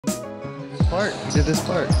part. He did his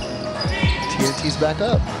part. TNT's back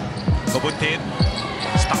up. Khobuntin,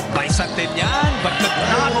 stopped by Santillan, but could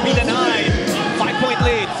not be denied. 5-point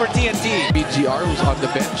lead for TNT. BGR, who's on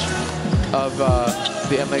the bench of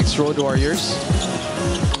the nlex Road Warriors.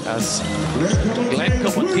 As Glenn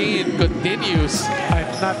Khobuntin continues.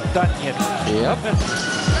 I'm not done yet. Yep.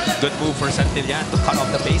 Good move for Santillan to cut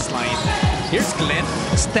off the baseline. Here's Glenn,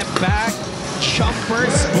 step back, jumper,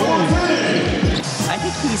 smooth. I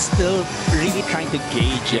think he's still really trying to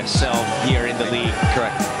gauge himself here in the league.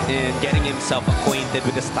 Correct. In getting himself acquainted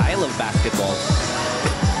with the style of basketball.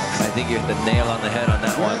 I think you hit the nail on the head on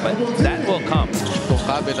that one, but that will come.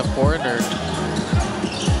 Tokab in the corner.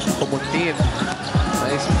 Khobuntin,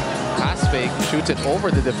 nice pass fake, shoots it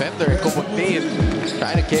over the defender. Khobuntin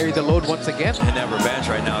trying to carry the load once again. And never bench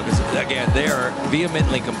right now because, again, they are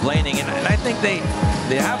vehemently complaining, and I think they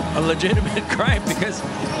have a legitimate gripe because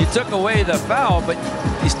you took away the foul, but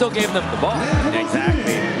you still gave them the ball.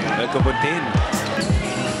 Exactly. Khobuntin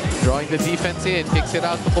drawing the defense in, kicks it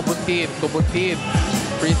out to Khobuntin. Khobuntin,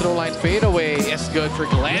 free throw line fadeaway is good for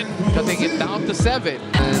Glenn, cutting it down to 7.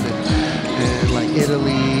 And like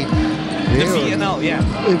Italy. The VNL, yeah.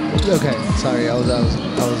 Okay, sorry, I was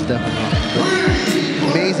definitely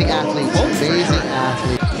wrong. Amazing athletes, amazing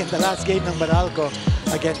athletes. In the last game ng Baralco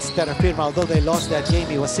against Terrafirma, although they lost that game,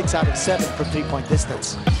 he was 6 out of 7 from 3-point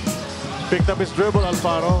distance. Picked up his dribble,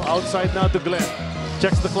 Alfaro. Outside now to Glenn.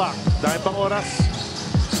 Checks the clock. Dahil pang oras.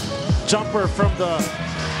 Jumper from the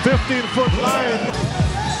 15-foot line.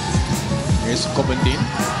 Here's Khobuntin.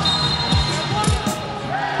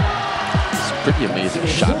 Pretty amazing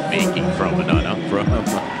shot making from Anana.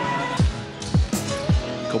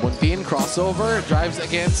 Khobuntin crossover, drives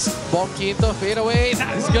against Bonquinto, fadeaway.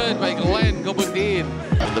 That's good by Glenn Khobuntin.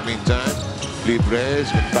 In the meantime,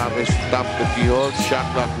 Libres, Gonzalez stopped the keyhole, shot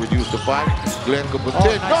clock reduced to 5. Glenn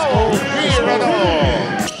Khobuntin,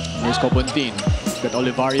 Here's Khobuntin, got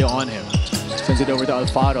Olivario on him. Sends it over to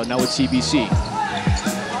Alfaro, now with CBC.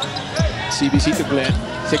 CBC to Glenn.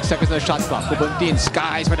 6 seconds on the shot clock. Khobuntin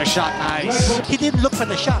skies for the shot. Nice. He didn't look for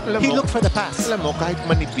the shot. He looked for the pass. Alam mo, kahit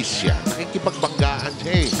manipis siya, nakikipagbanggaan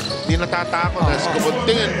siya eh. Hindi natatakot as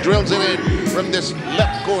Khobuntin drills it in from this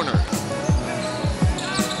left corner.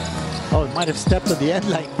 Oh, might have stepped to the end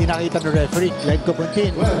line. Di nakita ng referee. Glenn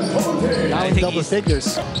Khobuntin. Now in double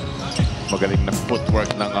figures. Magaling na footwork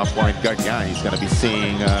ng point guard niya. He's gonna be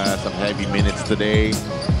seeing some heavy minutes today.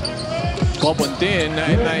 Khobuntin,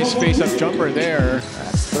 a nice face-up jumper there.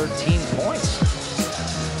 That's 13 points.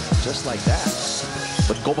 Just like that.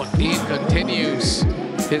 But Khobuntin continues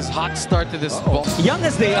his hot start to this ball. Young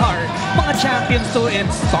as they are, mga champions to and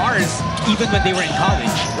stars, even when they were in college.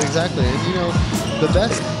 Exactly. And, you know,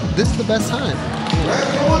 this is the best time.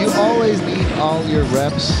 You always need all your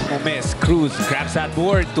reps. Gomez, Cruz grabs that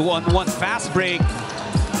board, 2-on-1 fast break.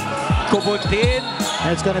 Khobuntin. And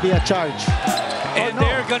it's going to be a charge. And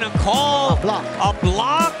they're going to call a block.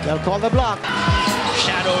 They'll call the block.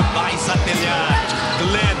 Shadowed by Santillan.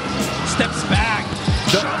 Glenn steps back.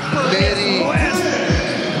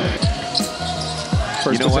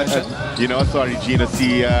 You know what? Sorry, Gina.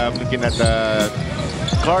 See, looking at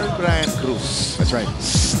Carl Brian Cruz. That's right.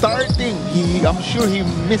 Starting, I'm sure he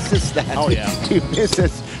misses that. Oh, yeah. He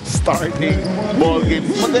misses starting ball game.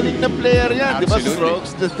 Magaling na player yan. Diba?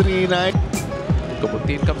 Strokes the 3-9.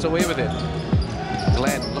 Khobuntin comes away with it.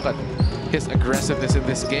 Glenn, look at his aggressiveness in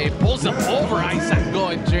this game. Pulls him over Isaac,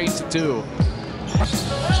 going straight to 2.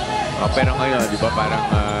 Pero ngayon, di ba, parang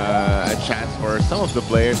a chance for some of the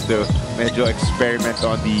players to medyo experiment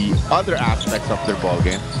on the other aspects of their ball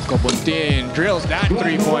game. Khobuntin drills that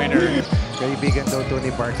 3-pointer. Kaibigan daw to ni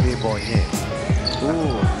Barkley Bonye.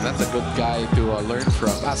 Ooh, that's a good guy to learn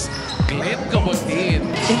from. That's Glenn Khobuntin.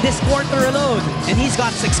 In this quarter alone, and he's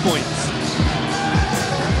got 6 points.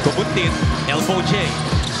 Khobuntin, elbow J.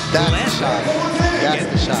 That's the shot. That's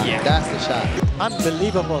the shot. Yeah. That's the shot.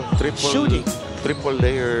 Unbelievable shooting. Triple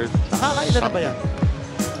layer. Nakakailan na ba yan?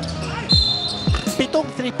 7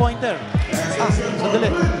 3-pointer. Sandali.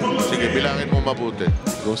 Sige, bilangin mo mabuti.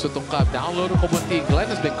 Goes to Tokab, down low to Khobuntin. Glenn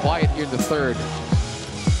has been quiet here in the 3rd.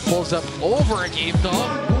 Pulls up over a game dog.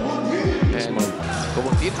 And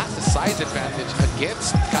Khobuntin has the size advantage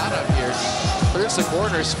against Kara here. Clears the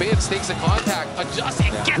corner, spins, takes a contact, adjusts,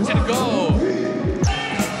 and gets it to go.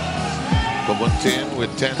 Khobuntin with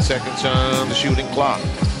 10 seconds on the shooting clock.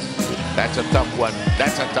 That's a tough one.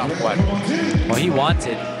 That's a tough one. Well, he wants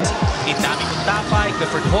it. Indami Kuntapay,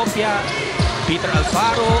 Clifford Hopia, Peter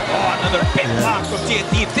Alfaro. Oh, another pin block from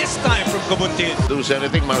TNT, this time from Khobuntin. Lose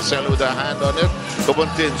anything, Marcelo with a hand on it.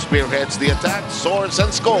 Khobuntin spearheads the attack, soars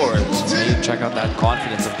and scores. You check out that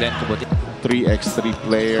confidence of Glenn Khobuntin. 3x3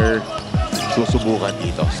 player. susubukan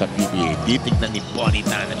dito sa PBA. Titignan ni Bonnie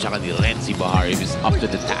Tan at saka ni Renzi Bahari is up to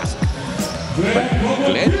the task. But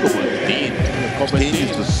Glenn Khobuntin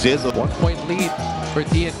continues to sizzle. 1-point lead for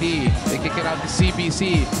TNT. They kick it out to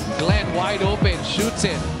CBC. Glenn wide open, shoots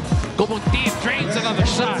it. Khobuntin drains another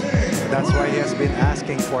shot. That's why he has been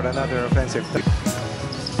asking for another offensive.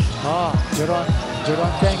 Oh, Jeron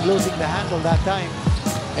Teng losing the handle that time.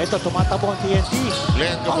 Ito, tumatabong TNT.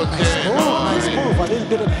 Glenn Khobuntin. Nice move. A little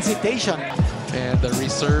bit of hesitation. And the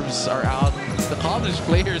reserves are out. The college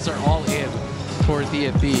players are all in for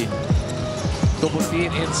TNT. Khobuntin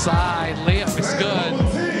inside. Layup is good.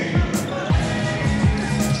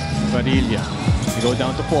 Varilla. We go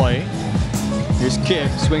down to Foy. Here's Kick.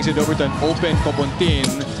 Swings it over to an open Khobuntin.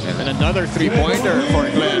 And another three-pointer for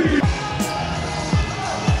Glenn.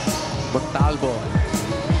 Montalvo.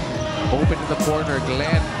 Open in the corner.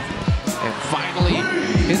 Glenn. And finally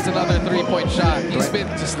hits another three-point shot. He's been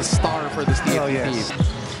just the star for this TNT team.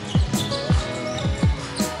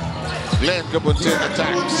 Glenn Khobuntin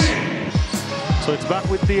attacks. So it's back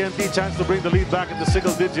with TNT. Chance to bring the lead back into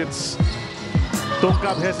single digits.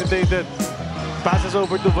 Tungkap hesitated. Passes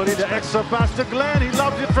over to Varilla. Extra pass to Glenn. He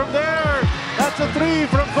loves it from there. That's a three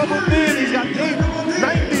from Khobuntin. He's got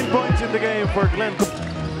 19 points in the game for Glenn.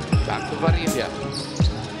 Back to Varilla.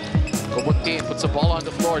 Khobuntin puts the ball on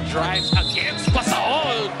the floor. Drives against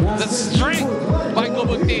Pasaol. The strength by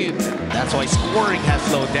Khobuntin. That's why scoring has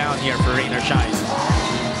slowed down here for Rain or Shine.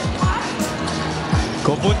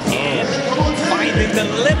 Khobuntin finding the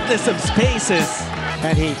littlest of spaces.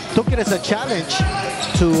 And he took it as a challenge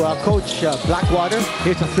to coach Blackwater.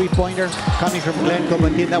 Here's a three-pointer coming from Glenn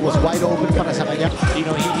Khobuntin that was wide open para sa kanya. You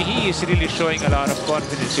know, he is really showing a lot of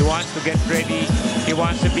confidence. He wants to get ready. He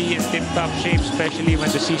wants to be in tip-top shape, especially when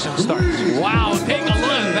the season starts. Wow, take a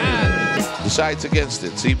look at that. Decides against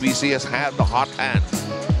it. CBC has had the hot hand.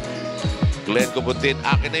 Glenn Khobuntin,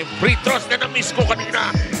 akin na yung free throws na na-miss ko kanina.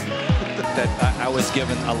 That I was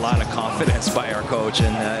given a lot of confidence by our coach,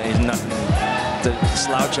 and he's nothing to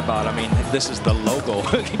slouch about. I mean, this is the logo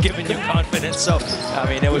giving you confidence. So, I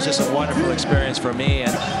mean, it was just a wonderful experience for me.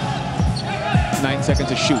 And 9 seconds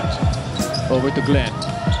to shoot. Over to Glenn.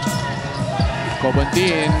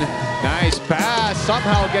 Khobuntin. Nice pass.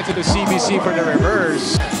 Somehow gets to the CBC for the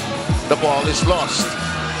reverse. The ball is lost.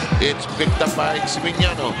 It's picked up by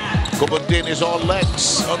Ximignano. Khobuntin is all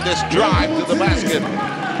legs on this drive to the basket.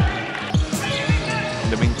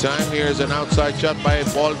 In the meantime, here's an outside shot by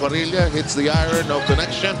Paul Varilla. Hits the iron, no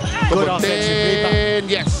connection. Good offensive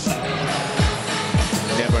rebound. Yes.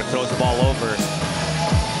 Never throws the ball over.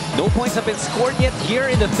 No points have been scored yet here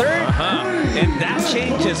in the third. And that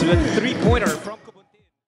changes with three-pointer from